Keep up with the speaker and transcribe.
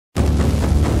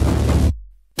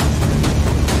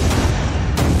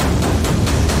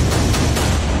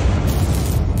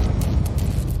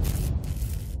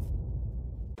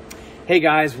Hey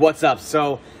guys, what's up?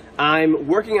 So I'm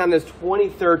working on this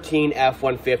 2013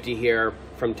 F-150 here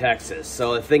from Texas.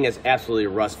 So the thing is absolutely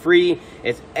rust-free.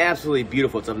 It's absolutely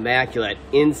beautiful. It's immaculate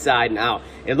inside and out.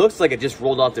 It looks like it just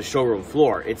rolled off the showroom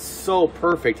floor. It's so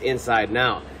perfect inside and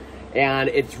out. And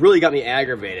it's really got me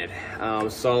aggravated.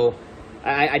 So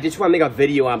I just want to make a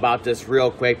video about this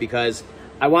real quick because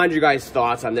I wanted your guys'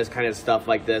 thoughts on this kind of stuff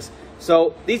like this.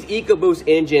 So these Ecoboost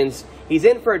engines, he's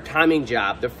in for a timing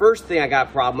job. The first thing I got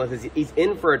a problem with is he's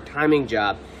in for a timing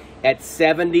job at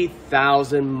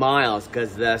 70,000 miles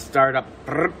because the startup,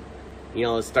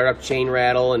 the startup chain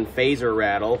rattle and phaser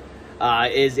rattle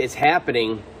is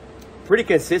happening pretty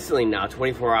consistently now,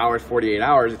 24 hours, 48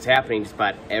 hours. It's happening just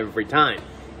about every time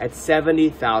at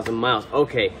 70,000 miles.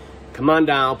 Okay, come on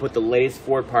down, put the latest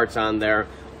Ford parts on there.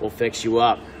 We'll fix you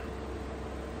up.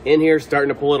 In here, starting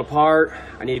to pull it apart.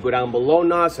 I need to go down below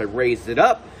now, so I raised it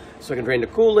up so I can drain the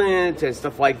coolant and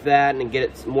stuff like that and get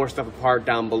it more stuff apart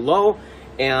down below.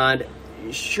 And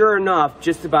sure enough,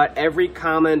 just about every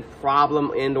common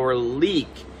problem and or leak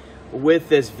with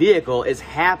this vehicle is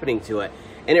happening to it.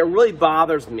 And it really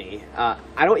bothers me. I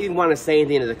don't even want to say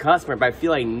anything to the customer, but I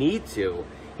feel I need to.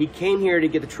 He came here to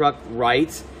get the truck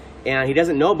right, and he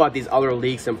doesn't know about these other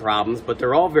leaks and problems, but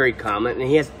they're all very common, and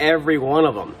he has every one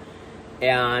of them.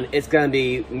 And it's going to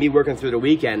be me working through the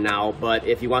weekend now, but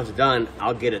if he wants it done,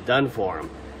 I'll get it done for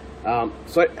him. I'm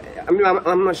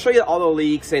going to show you all the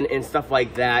leaks and stuff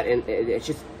like that, and it's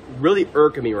just really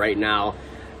irking me right now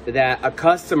that a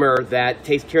customer that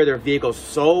takes care of their vehicle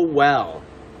so well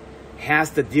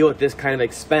has to deal with this kind of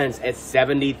expense at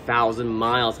 70,000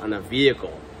 miles on a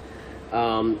vehicle.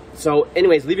 So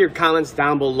anyways, leave your comments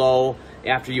down below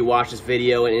after you watch this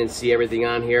video and see everything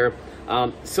on here.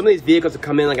 Some of these vehicles that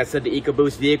come in, like I said, the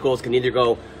Ecoboost vehicles can either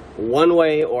go one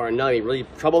way or another, really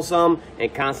troublesome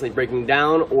and constantly breaking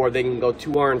down, or they can go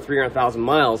 200 and 300,000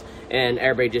 miles and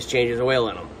everybody just changes oil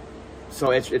in them.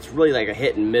 So it's really like a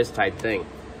hit and miss type thing.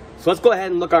 So let's go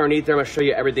ahead and look underneath there. I'm going to show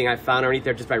you everything I found underneath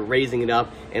there just by raising it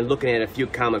up and looking at a few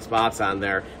common spots on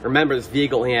there. Remember, this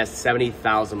vehicle only has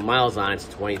 70,000 miles on it. It's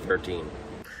 2013.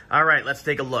 All right, let's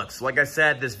take a look. So like I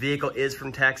said, this vehicle is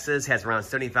from Texas, has around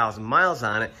 70,000 miles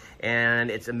on it,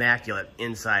 and it's immaculate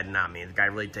inside and out. I mean, the guy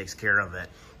really takes care of it.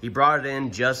 He brought it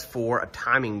in just for a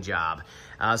timing job.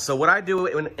 So what I do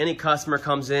when any customer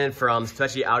comes in from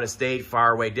especially out of state,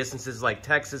 far away distances like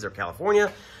Texas or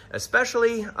California,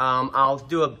 especially, I'll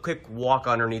do a quick walk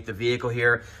underneath the vehicle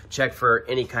here, check for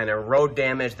any kind of road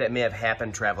damage that may have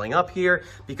happened traveling up here,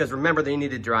 because remember, they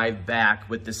need to drive back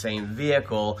with the same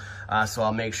vehicle, so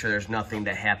I'll make sure there's nothing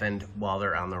that happened while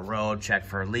they're on the road, check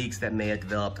for leaks that may have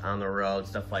developed on the road,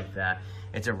 stuff like that.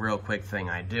 It's a real quick thing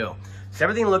I do. So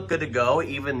everything looked good to go,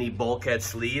 even the bulkhead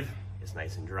sleeve is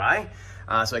nice and dry.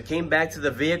 So I came back to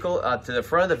the vehicle, to the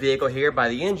front of the vehicle here by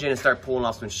the engine and start pulling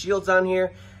off some shields on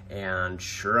here. And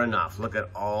sure enough, look at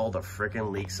all the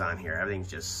freaking leaks on here. Everything's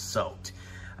just soaked.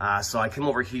 So I come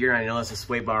over here and I noticed the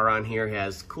sway bar on here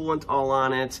has coolant all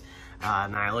on it.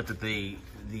 And I looked at the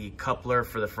coupler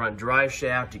for the front drive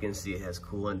shaft. You can see it has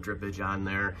coolant drippage on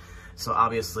there. So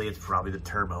obviously it's probably the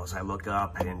turbos. I look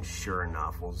up and sure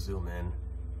enough, we'll zoom in.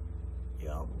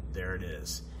 Yep, there it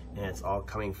is. And it's all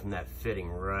coming from that fitting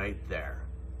right there.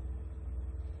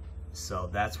 So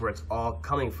that's where it's all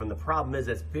coming from. The problem is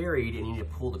it's buried and you need to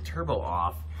pull the turbo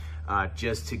off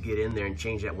just to get in there and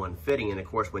change that one fitting. And of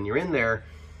course, when you're in there,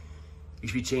 you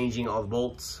should be changing all the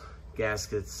bolts,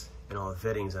 gaskets, and all the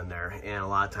fittings in there. And a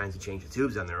lot of times you change the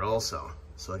tubes in there also.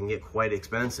 So it can get quite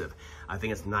expensive. I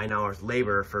think it's 9 hours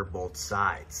labor for both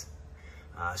sides.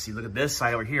 See, look at this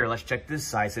side over here. Let's check this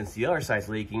side since the other side's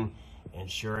leaking. And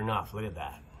sure enough, look at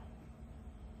that.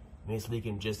 And it's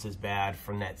leaking just as bad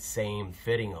from that same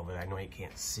fitting over there. I know you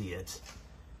can't see it.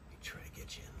 Let me try to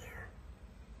get you in there.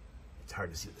 It's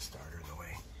hard to see with the starter in the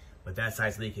way. But that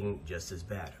side's leaking just as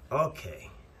bad.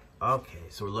 Okay,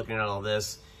 so we're looking at all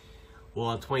this.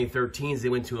 Well, in 2013s, they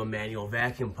went to a manual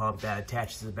vacuum pump that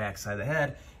attaches to the back side of the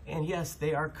head. And yes,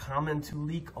 they are common to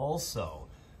leak also.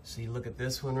 So you look at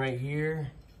this one right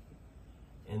here.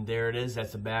 And there it is.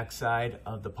 That's the back side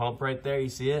of the pump right there. You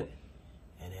see it?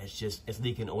 And it's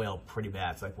leaking oil pretty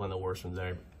bad. It's like one of the worst ones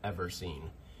I've ever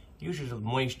seen. Usually there's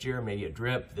moisture, maybe a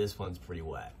drip. This one's pretty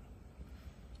wet.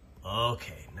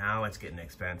 Okay, now it's getting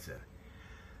expensive.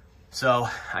 So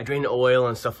I drain the oil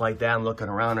and stuff like that. I'm looking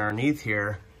around underneath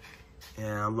here.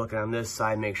 And I'm looking on this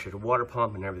side, make sure the water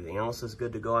pump and everything else is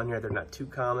good to go on here. They're not too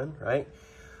common, right?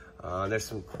 There's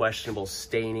some questionable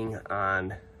staining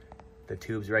on the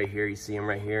tubes right here. You see them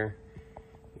right here.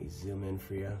 Let me zoom in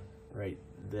for you right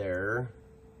there.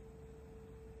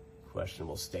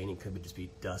 Questionable staining, could just be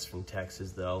dust from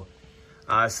Texas though.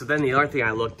 So then the other thing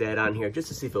I looked at on here, just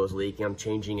to see if it was leaking, I'm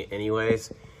changing it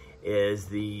anyways, is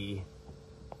the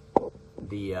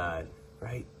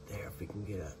right there, if we can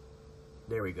get a,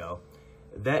 there we go.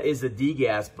 That is the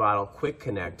degas bottle quick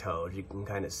connect hose. You can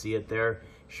kind of see it there.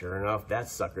 Sure enough, that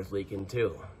sucker's leaking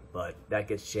too. But that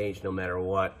gets changed no matter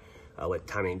what with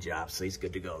timing jobs, so he's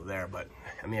good to go there. But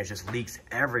I mean, there's just leaks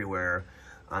everywhere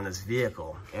on this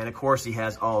vehicle. And of course, he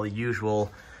has all the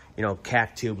usual, you know,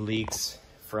 cac tube leaks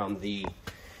from the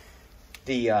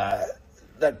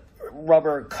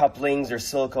rubber couplings or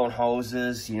silicone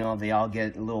hoses. You know, they all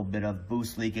get a little bit of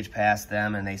boost leakage past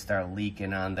them and they start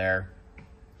leaking on there.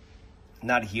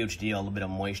 Not a huge deal. A little bit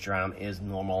of moisture on them is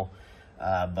normal,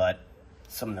 but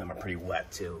some of them are pretty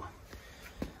wet too.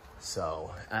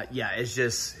 So yeah, it's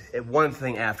just one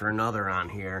thing after another on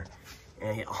here,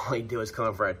 and all he do is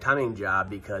come for a timing job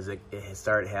because it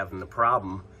started having the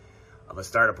problem of a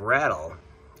startup rattle,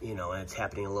 you know, and it's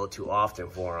happening a little too often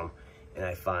for him. And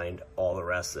I find all the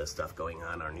rest of this stuff going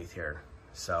on underneath here.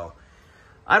 So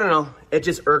I don't know, it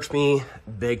just irks me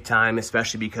big time,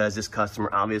 especially because this customer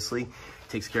obviously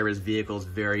takes care of his vehicles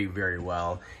very, very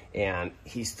well, and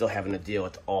he's still having to deal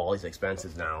with all these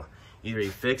expenses now. Either he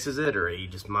fixes it or he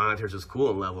just monitors his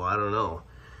coolant level. I don't know.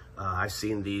 I've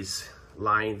seen these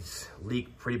lines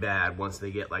leak pretty bad once they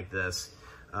get like this,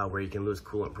 where you can lose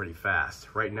coolant pretty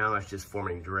fast. Right now it's just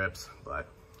forming drips, but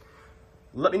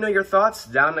let me know your thoughts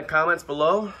down in the comments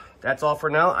below. That's all for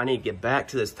now. I need to get back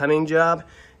to this timing job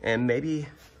and maybe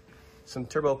some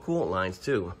turbo coolant lines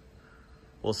too.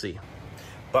 We'll see.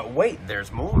 But wait,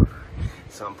 there's more.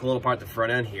 So I'm pulling apart the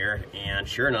front end here, and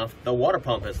sure enough, the water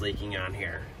pump is leaking on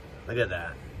here. Look at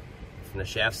that. From the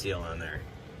shaft seal on there.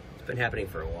 It's been happening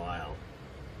for a while.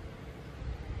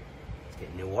 Let's get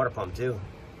a new water pump too.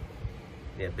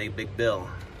 Yeah, big bill.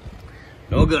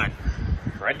 No good.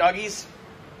 Right, doggies?